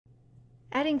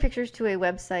Adding pictures to a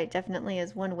website definitely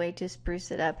is one way to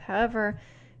spruce it up. However,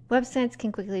 websites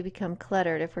can quickly become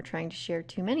cluttered if we're trying to share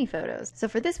too many photos. So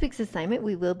for this week's assignment,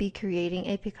 we will be creating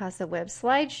a Picasa web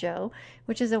slideshow,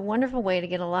 which is a wonderful way to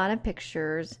get a lot of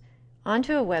pictures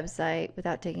onto a website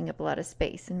without taking up a lot of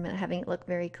space and having it look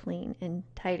very clean and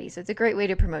tidy. So it's a great way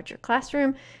to promote your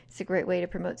classroom. It's a great way to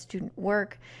promote student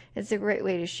work. It's a great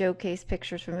way to showcase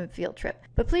pictures from a field trip.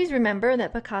 But please remember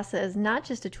that Picasa is not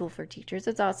just a tool for teachers.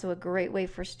 It's also a great way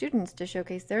for students to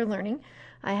showcase their learning.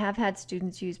 I have had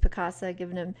students use Picasa,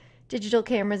 given them digital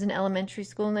cameras in elementary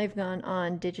school, and they've gone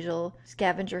on digital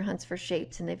scavenger hunts for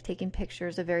shapes, and they've taken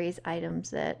pictures of various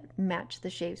items that match the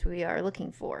shapes we are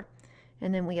looking for.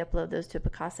 And then we upload those to a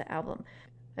Picasa album.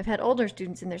 I've had older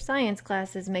students in their science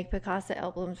classes make Picasa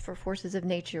albums for forces of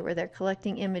nature, where they're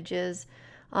collecting images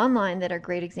online that are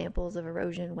great examples of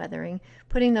erosion, weathering,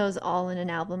 putting those all in an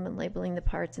album and labeling the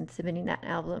parts and submitting that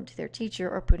album to their teacher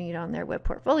or putting it on their web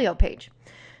portfolio page.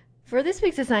 For this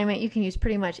week's assignment, you can use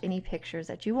pretty much any pictures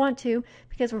that you want to,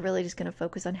 because we're really just going to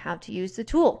focus on how to use the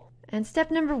tool. And step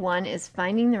number 1 is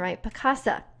finding the right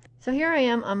Picasa. So here I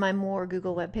am on my More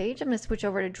Google webpage. I'm going to switch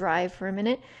over to Drive for a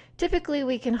minute. Typically,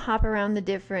 we can hop around the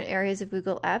different areas of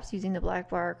Google Apps using the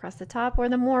black bar across the top or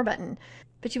the More button.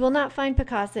 But you will not find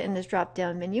Picasa in this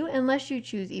drop-down menu unless you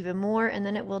choose Even More, and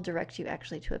then it will direct you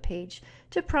actually to a page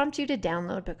to prompt you to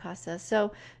download Picasa.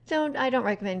 So I don't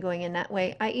recommend going in that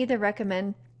way. I either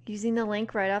recommend using the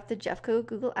link right off the Jeffco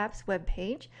Google Apps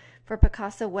webpage for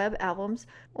Picasa web albums,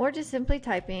 or just simply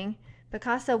typing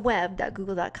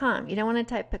picasaweb.google.com. You don't want to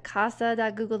type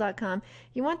picasa.google.com.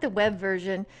 You want the web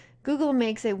version. Google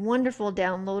makes a wonderful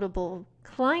downloadable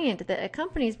client that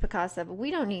accompanies Picasa, but we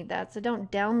don't need that, so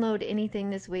don't download anything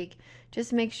this week.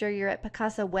 Just make sure you're at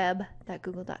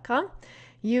picasaweb.google.com.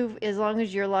 As long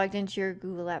as you're logged into your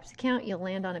Google Apps account, you'll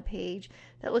land on a page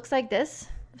that looks like this.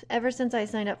 Ever since I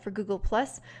signed up for Google+,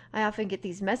 I often get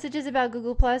these messages about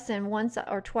Google+, and once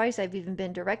or twice I've even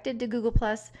been directed to Google+,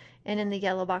 and in the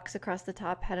yellow box across the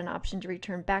top had an option to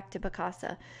return back to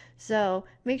Picasa. So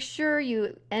make sure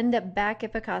you end up back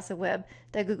at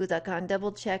picasaweb.google.com.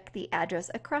 Double check the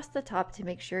address across the top to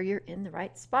make sure you're in the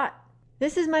right spot.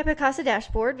 This is my Picasa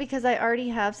dashboard because I already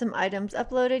have some items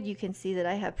uploaded. You can see that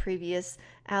I have previous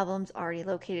albums already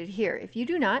located here. If you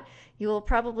do not, you will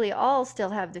probably all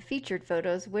still have the featured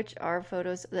photos, which are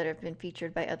photos that have been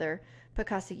featured by other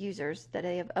Picasa users that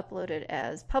I have uploaded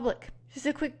as public. Just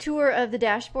a quick tour of the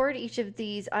dashboard. Each of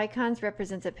these icons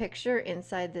represents a picture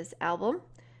inside this album.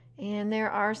 And there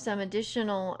are some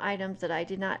additional items that I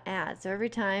did not add. So every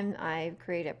time I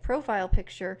create a profile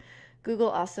picture, Google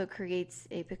also creates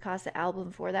a Picasa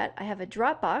album for that. I have a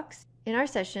Dropbox. In our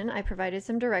session, I provided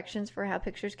some directions for how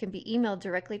pictures can be emailed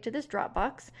directly to this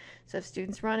Dropbox. So if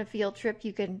students were on a field trip,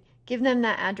 you can give them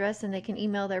that address and they can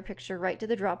email their picture right to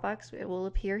the Dropbox. It will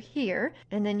appear here.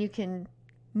 And then you can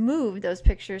move those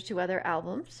pictures to other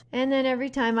albums. And then every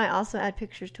time I also add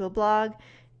pictures to a blog,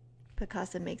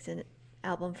 Picasa makes an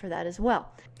album for that as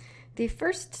well. The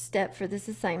first step for this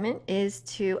assignment is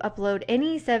to upload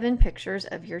any 7 pictures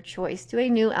of your choice to a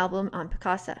new album on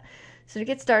Picasa. So to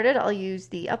get started, I'll use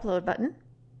the upload button.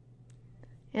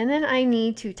 And then I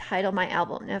need to title my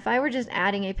album. Now, if I were just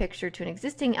adding a picture to an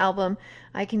existing album,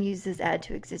 I can use this add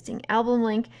to existing album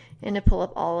link and to pull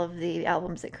up all of the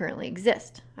albums that currently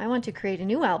exist. I want to create a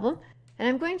new album, and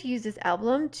I'm going to use this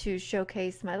album to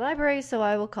showcase my library, so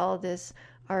I will call this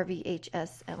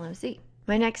RVHS LMC.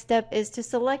 My next step is to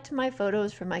select my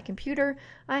photos from my computer.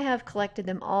 I have collected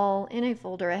them all in a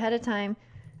folder ahead of time,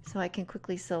 so I can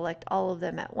quickly select all of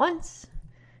them at once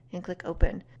and click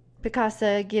open.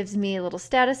 Picasa gives me a little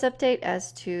status update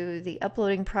as to the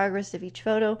uploading progress of each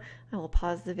photo. I will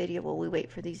pause the video while we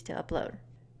wait for these to upload.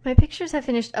 My pictures have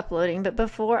finished uploading, but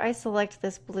before I select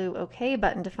this blue OK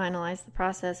button to finalize the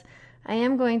process, I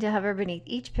am going to hover beneath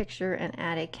each picture and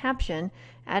add a caption.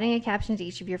 Adding a caption to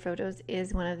each of your photos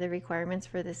is one of the requirements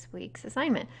for this week's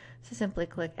assignment. So simply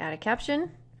click Add a Caption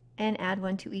and add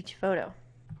one to each photo.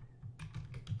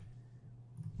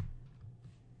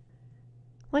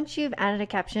 Once you've added a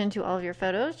caption to all of your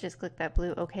photos, just click that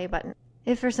blue OK button.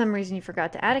 If for some reason you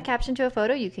forgot to add a caption to a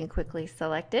photo, you can quickly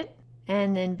select it,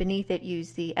 and then beneath it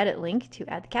use the edit link to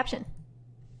add the caption.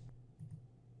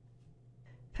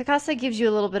 Picasa gives you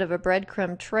a little bit of a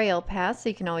breadcrumb trail path, so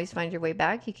you can always find your way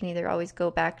back. You can either always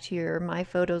go back to your My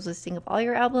Photos listing of all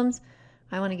your albums.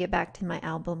 I want to get back to my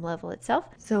album level itself,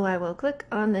 so I will click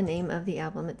on the name of the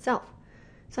album itself.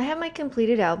 So I have my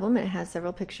completed album. It has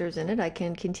several pictures in it. I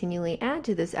can continually add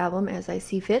to this album as I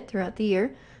see fit throughout the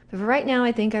year, but for right now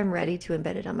I think I'm ready to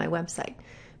embed it on my website.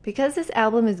 Because this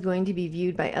album is going to be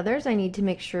viewed by others, I need to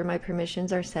make sure my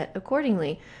permissions are set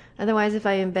accordingly. Otherwise, if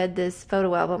I embed this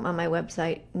photo album on my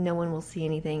website, no one will see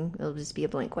anything. It'll just be a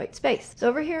blank white space. So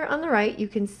over here on the right, you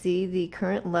can see the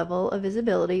current level of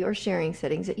visibility or sharing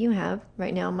settings that you have.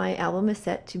 Right now, my album is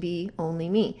set to be only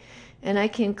me. And I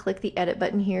can click the edit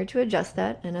button here to adjust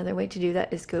that. Another way to do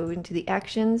that is go into the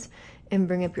actions and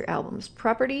bring up your album's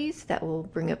properties. That will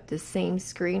bring up the same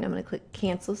screen. I'm going to click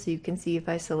cancel so you can see if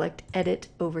I select edit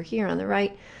over here on the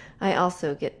right, I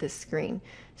also get this screen.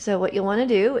 So what you'll want to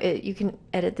do, you can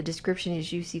edit the description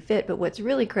as you see fit, but what's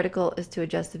really critical is to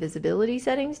adjust the visibility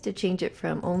settings to change it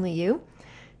from only you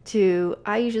to,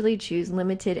 I usually choose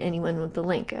limited anyone with the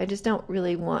link. I just don't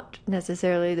really want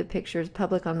necessarily the pictures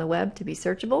public on the web to be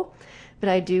searchable, but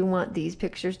I do want these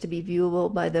pictures to be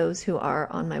viewable by those who are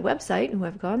on my website, who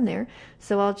have gone there.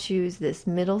 So I'll choose this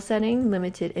middle setting,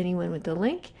 limited anyone with the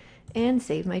link, and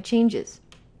save my changes.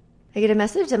 I get a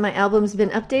message that my album's been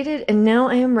updated, and now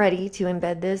I am ready to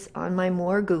embed this on my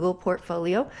More Google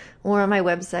portfolio or on my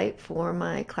website for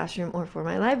my classroom or for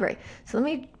my library. So let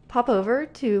me pop over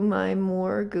to my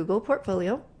More Google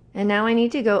portfolio, and now I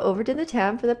need to go over to the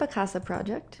tab for the Picasa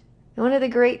project. And one of the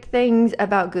great things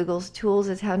about Google's tools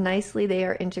is how nicely they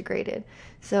are integrated.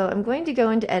 So I'm going to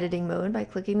go into editing mode by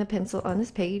clicking the pencil on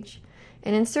this page.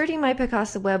 And inserting my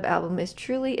Picasa web album is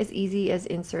truly as easy as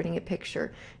inserting a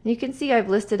picture. And you can see I've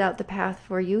listed out the path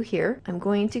for you here. I'm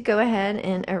going to go ahead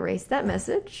and erase that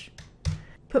message.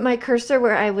 Put my cursor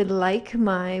where I would like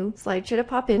my slideshow to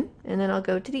pop in, and then I'll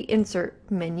go to the Insert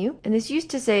menu. And this used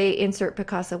to say Insert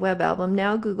Picasa Web Album.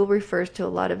 Now Google refers to a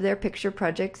lot of their picture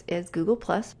projects as Google+,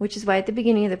 which is why at the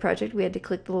beginning of the project we had to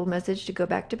click the little message to go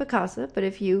back to Picasa. But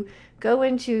if you go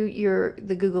into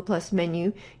the Google+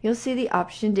 menu, you'll see the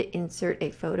option to insert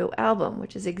a photo album,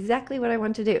 which is exactly what I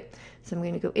want to do. So I'm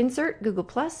going to go Insert Google+,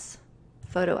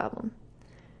 Photo Album.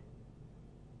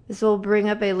 This will bring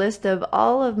up a list of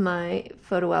all of my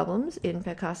photo albums in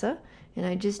Picasa, and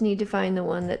I just need to find the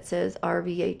one that says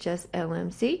RVHS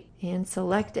LMC and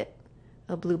select it.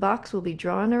 A blue box will be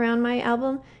drawn around my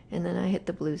album, and then I hit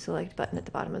the blue select button at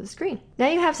the bottom of the screen. Now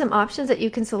you have some options that you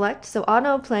can select. So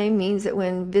autoplay means that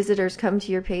when visitors come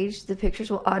to your page, the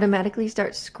pictures will automatically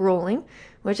start scrolling,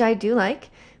 which I do like.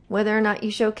 Whether or not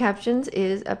you show captions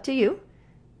is up to you.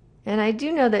 And I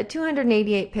do know that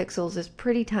 288 pixels is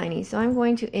pretty tiny, so I'm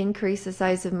going to increase the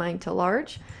size of mine to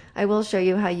large. I will show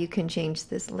you how you can change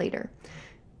this later.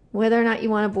 Whether or not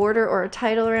you want a border or a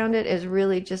title around it is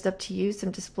really just up to you, some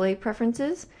display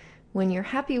preferences. When you're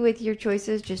happy with your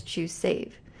choices, just choose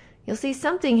Save. You'll see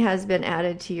something has been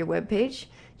added to your web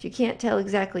page. You can't tell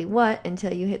exactly what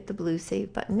until you hit the blue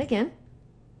Save button again.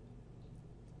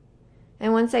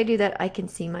 And once I do that, I can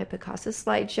see my Picasa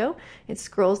slideshow. It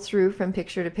scrolls through from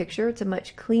picture to picture. It's a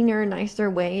much cleaner, nicer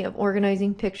way of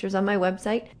organizing pictures on my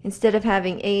website. Instead of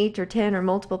having 8 or 10 or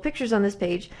multiple pictures on this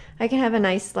page, I can have a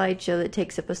nice slideshow that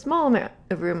takes up a small amount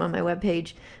of room on my web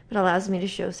page, but allows me to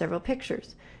show several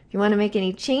pictures. If you want to make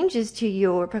any changes to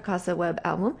your Picasa web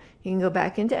album, you can go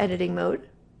back into editing mode,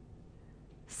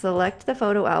 select the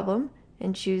photo album,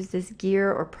 and choose this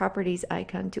gear or properties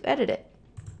icon to edit it.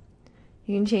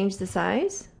 You can change the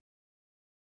size,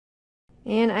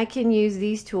 and I can use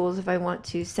these tools if I want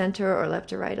to center or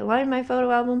left or right align my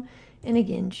photo album, and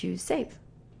again choose Save.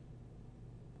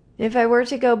 If I were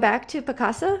to go back to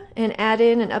Picasa and add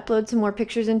in and upload some more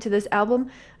pictures into this album,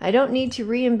 I don't need to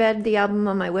re-embed the album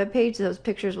on my webpage. Those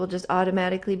pictures will just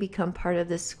automatically become part of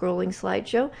this scrolling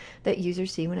slideshow that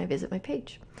users see when I visit my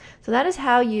page. So that is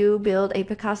how you build a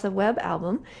Picasa web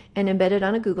album and embed it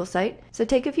on a Google site. So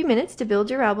take a few minutes to build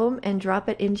your album and drop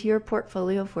it into your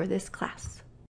portfolio for this class.